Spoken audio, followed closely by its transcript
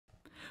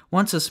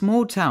Once a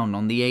small town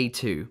on the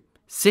A2,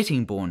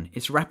 Sittingbourne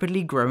is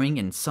rapidly growing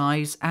in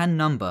size and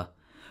number.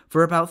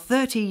 For about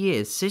 30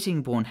 years,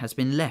 Sittingbourne has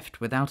been left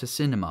without a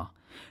cinema.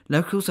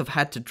 Locals have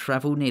had to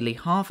travel nearly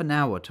half an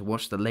hour to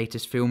watch the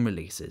latest film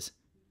releases.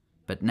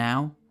 But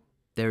now,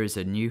 there is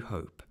a new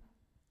hope.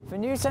 For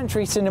new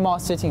Century Cinema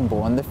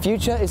Sittingbourne, the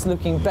future is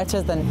looking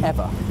better than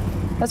ever.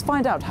 Let's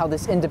find out how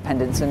this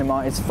independent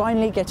cinema is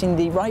finally getting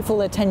the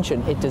rightful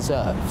attention it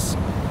deserves.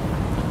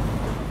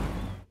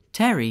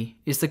 Terry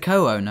is the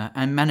co-owner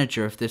and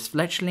manager of this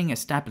fledgling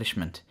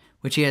establishment,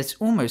 which he has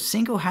almost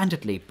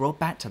single-handedly brought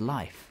back to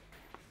life.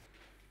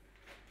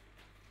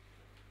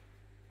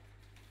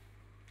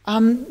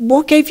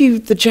 What gave you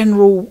the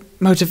general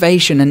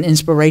motivation and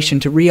inspiration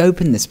to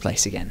reopen this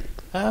place again?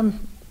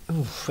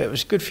 It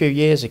was a good few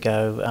years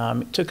ago.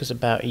 It took us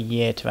about a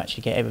year to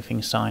actually get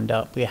everything signed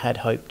up. We had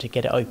hoped to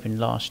get it open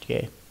last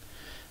year,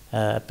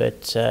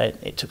 but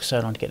it took so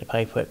long to get the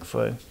paperwork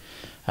through.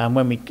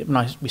 When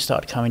we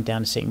started coming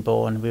down to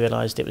Sittingbourne, we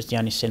realised it was the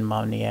only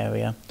cinema in the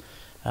area.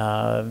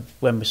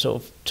 When we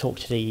sort of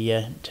talked to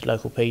the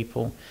local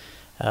people,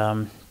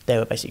 they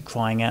were basically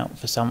crying out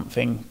for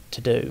something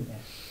to do. Yeah.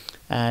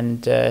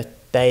 And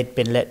they'd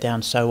been let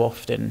down so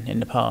often in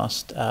the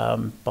past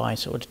by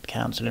sort of the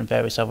council and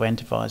various other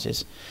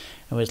enterprises.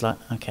 It was like,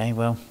 okay,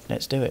 well,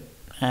 let's do it.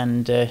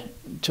 And it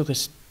took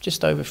us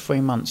just over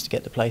 3 months to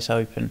get the place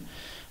open.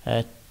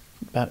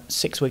 About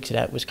 6 weeks of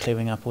that was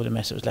clearing up all the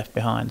mess that was left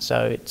behind.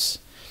 So it's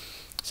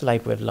a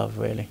labour of love,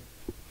 really.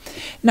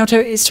 Now,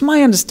 it's to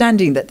my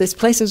understanding that this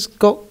place has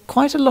got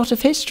quite a lot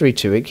of history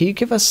to it. Can you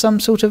give us some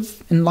sort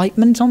of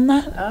enlightenment on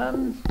that?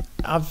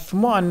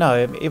 From what I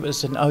know, it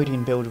was an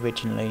Odeon build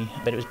originally,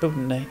 but it was built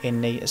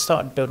it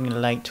started building in the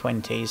late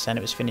 20s and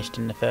it was finished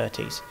in the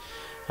 30s.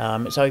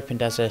 It's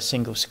opened as a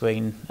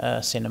single-screen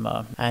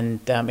cinema, and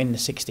in the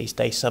 60s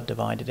they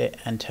subdivided it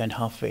and turned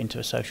half of it into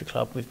a social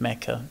club, with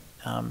Mecca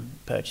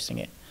purchasing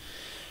it.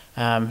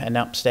 And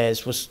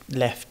upstairs was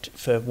left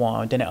for a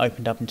while, then it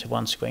opened up into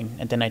one screen,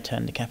 and then they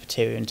turned the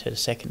cafeteria into the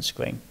second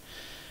screen.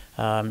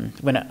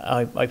 When it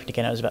opened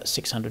again, it was about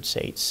 600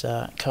 seats.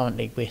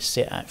 Currently, we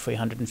sit at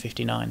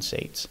 359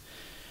 seats.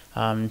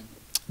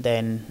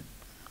 Then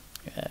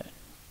a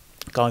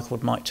guy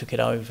called Mike took it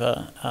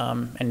over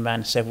and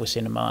ran several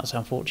cinemas.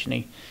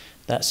 Unfortunately,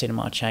 that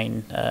cinema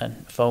chain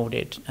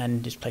folded,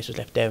 and this place was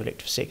left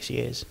derelict for 6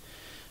 years.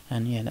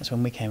 And yeah, that's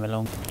when we came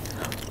along.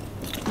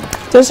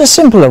 There's a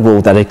simpler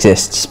rule that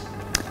exists.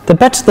 The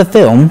better the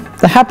film,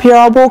 the happier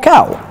I'll walk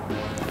out.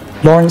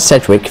 Lawrence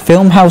Sedgwick,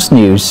 Film House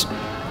News,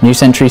 New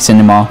Century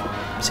Cinema,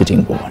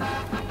 Sittingbourne.